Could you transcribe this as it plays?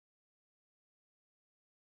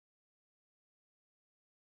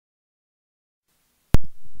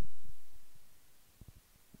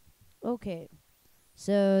Okay,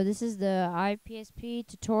 so this is the ipsp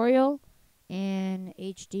tutorial in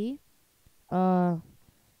HD. Uh,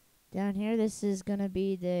 Down here, this is going to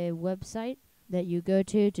be the website that you go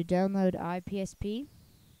to download ipsp.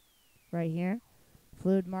 Right here,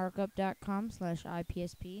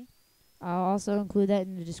 fluidmarkup.com/ipsp. I'll also include that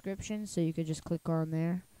in the description, so you could just click on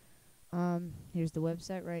there. Here's the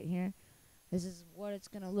website right here. This is what it's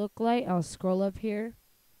going to look like. I'll scroll up here.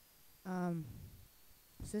 So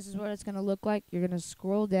this is what it's going to look like. You're going to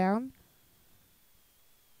scroll down.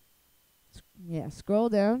 Scroll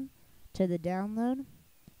down to the download.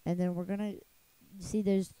 And then we're going to see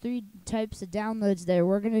there's 3 types of downloads there.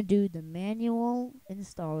 We're going to do the manual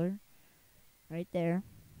installer right there.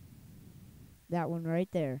 That one right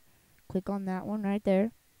there. Click on that one right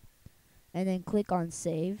there. And then click on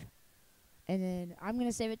save. And then I'm going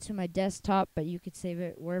to save it to my desktop, but you could save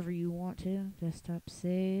it wherever you want to. Desktop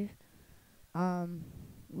save.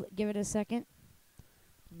 Give it a second.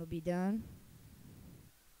 It'll be done.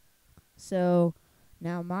 So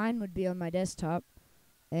now mine would be on my desktop,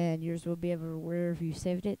 and yours will be wherever you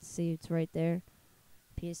saved it. See, it's right there.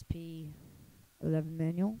 PSP 11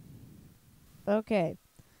 manual. Okay,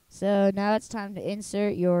 so now it's time to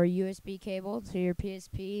insert your USB cable to your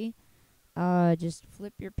PSP. Just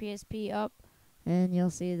flip your PSP up, and you'll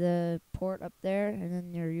see the port up there, and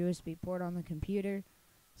then your USB port on the computer.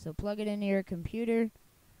 So plug it into your computer,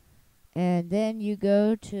 and then you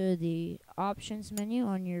go to the options menu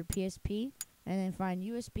on your PSP, and then find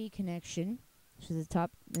USB connection to the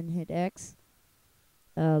top, then hit X.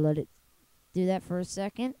 Let it do that for a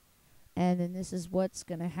second, and then this is what's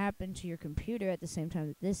going to happen to your computer at the same time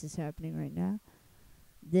that this is happening right now.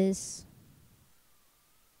 This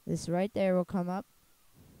right there will come up,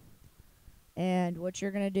 and what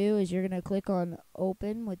you're going to do is you're going to click on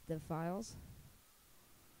open with the files,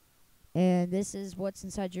 and this is what's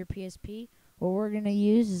inside your PSP. What we're going to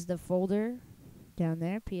use is the folder down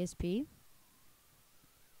there, PSP,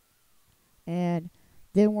 and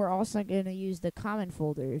then we're also going to use the common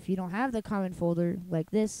folder. If you don't have the common folder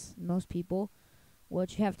like this, most people,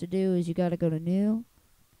 what you have to do is you got to go to new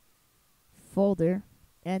folder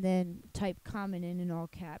and then type common in all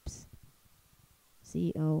caps.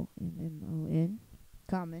 COMMON,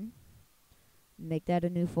 common. Make that a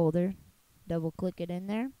new folder. Double click it in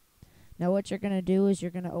there. Now what you're going to do is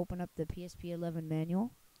you're going to open up the PSP 11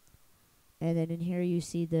 manual. And then in here you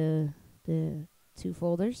see the 2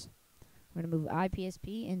 folders. We're going to move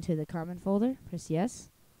ipsp into the common folder. Press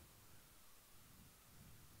yes.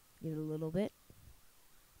 Give it a little bit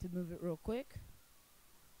to move it real quick.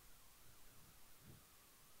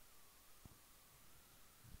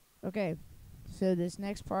 Okay, so this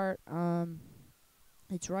next part,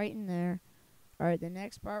 it's right in there. All right, the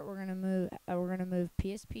next part we're gonna move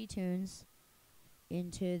PSP tunes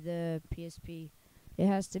into the PSP. It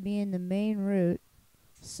has to be in the main root.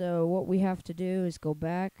 So what we have to do is go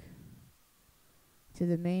back to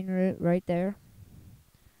the main root right there,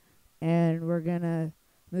 and we're gonna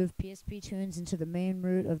move PSP tunes into the main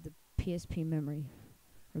root of the PSP memory,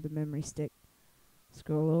 or the memory stick.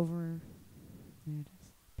 Scroll over. There it is.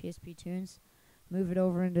 PSP tunes. Move it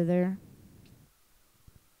over into there.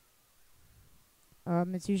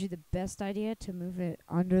 It's usually the best idea to move it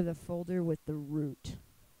under the folder with the root.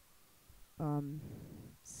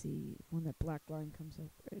 See, when that black line comes up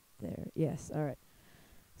right there. Yes, alright.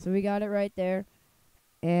 So we got it right there.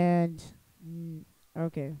 And,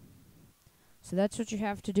 okay. So that's what you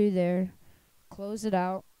have to do there. Close it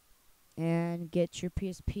out and get your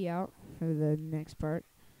PSP out for the next part.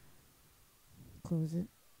 Close it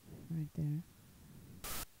right there.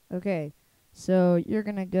 Okay, so you're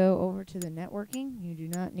going to go over to the networking. You do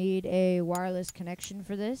not need a wireless connection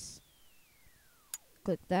for this.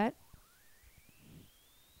 Click that.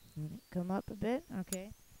 Let it come up a bit.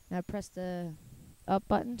 Okay. Now press the up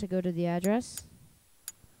button to go to the address.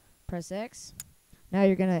 Press X. Now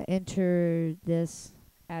you're going to enter this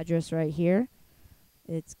address right here.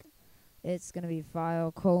 It's going to be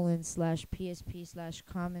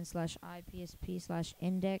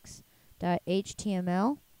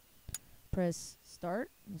file:/psp/common/ipsp/index.html. Press start,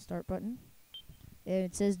 the start button. And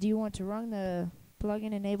it says, do you want to run the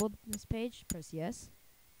plugin enabled this page? Press yes.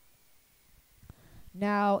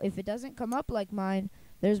 Now, if it doesn't come up like mine,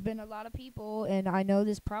 there's been a lot of people, and I know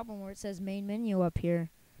this problem where it says main menu up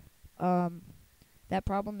here. That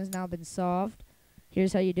problem has now been solved.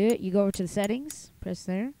 Here's how you do it. You go over to the settings, press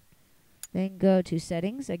there. Then go to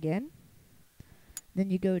settings again. Then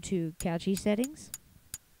you go to cache settings.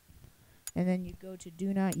 And then you go to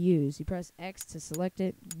do not use. You press X to select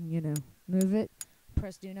it, move it.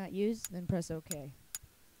 Press do not use, then press OK.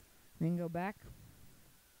 Then go back.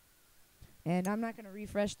 And I'm not going to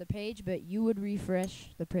refresh the page, but you would refresh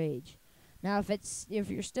the page. Now, if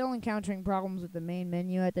you're still encountering problems with the main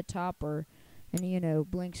menu at the top or any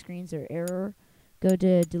blank screens or error, go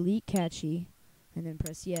to delete cache and then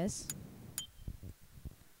press yes.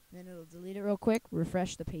 Then it'll delete it real quick.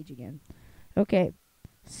 Refresh the page again. Okay,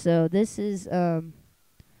 so this has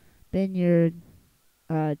been your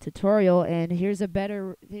tutorial, and here's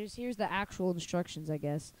the actual instructions, I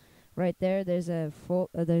guess. Right there, there's a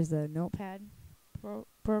notepad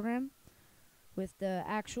program with the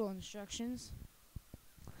actual instructions.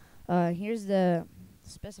 Here's the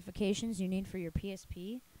specifications you need for your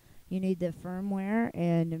PSP. You need the firmware,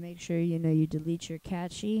 and to make sure you delete your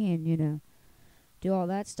cache and do all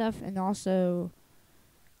that stuff. And also,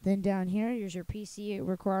 then down here's your PC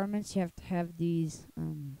requirements. You have to have these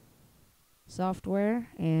software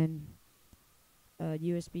and a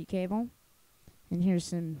USB cable. And here's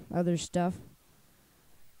some other stuff,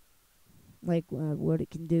 like what it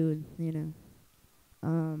can do,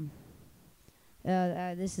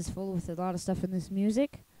 this is full with a lot of stuff in this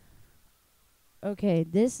music. Okay,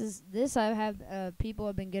 this I have people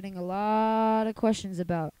have been getting a lot of questions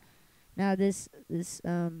about. Now this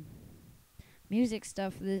music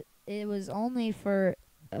stuff, it was only for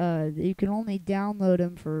you can only download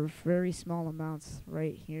them for very small amounts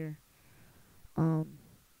right here.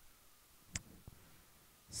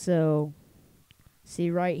 So, see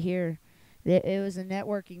right here, it was a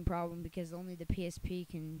networking problem because only the PSP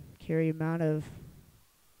can carry amount of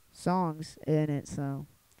songs in it, so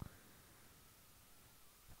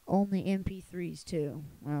only MP3s too.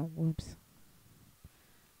 Well, whoops.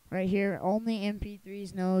 Right here, only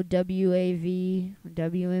MP3s, no WAV,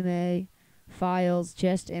 WMA files,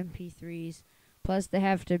 just MP3s. Plus, they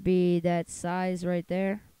have to be that size right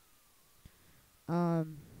there. Here,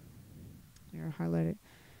 highlight it.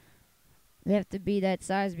 They have to be that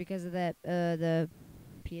size because of that, the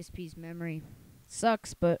PSP's memory.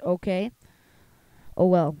 Sucks, but okay. Oh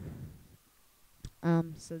well.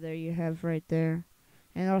 So there you have right there.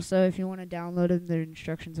 And also, if you want to download them, their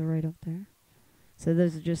instructions are right up there. So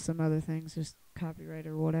those are just some other things, just copyright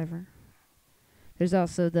or whatever. There's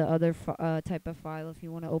also the other type of file if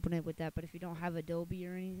you want to open it with that. But if you don't have Adobe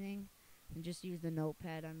or anything, then just use the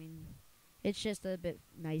notepad. I mean, it's just a bit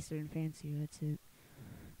nicer and fancier, that's it.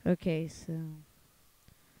 Okay, so.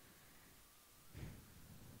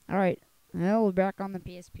 Alright, now we're back on the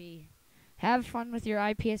PSP. Have fun with your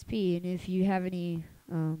iPSP, and if you have any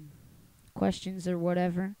questions or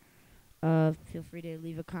whatever, feel free to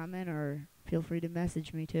leave a comment or feel free to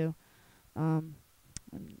message me too. And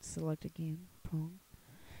select a game, Pong.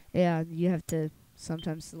 Yeah, you have to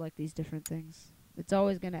sometimes select these different things. It's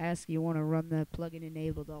always going to ask you want to run the plugin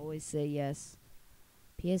enabled, always say yes.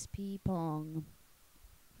 PSP Pong.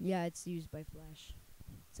 Yeah, it's used by Flash.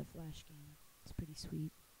 It's a Flash game. It's pretty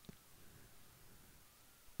sweet.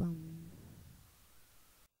 Boom.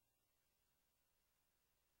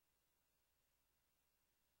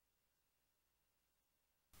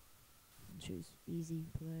 Choose easy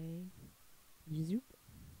play. Zoop.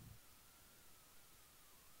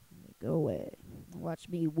 Go away. Watch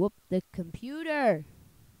me whoop the computer.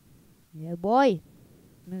 Yeah, boy.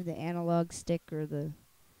 Move the analog stick or to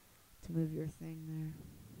move your thing there.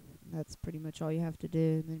 That's pretty much all you have to do,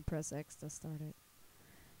 and then press X to start it.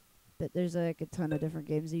 But there's like a ton of different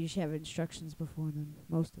games that you should have instructions before them,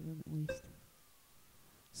 most of them at least.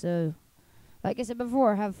 So, like I said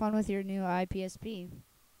before, have fun with your new iPSP.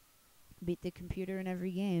 Beat the computer in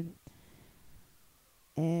every game.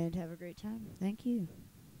 And have a great time. Thank you.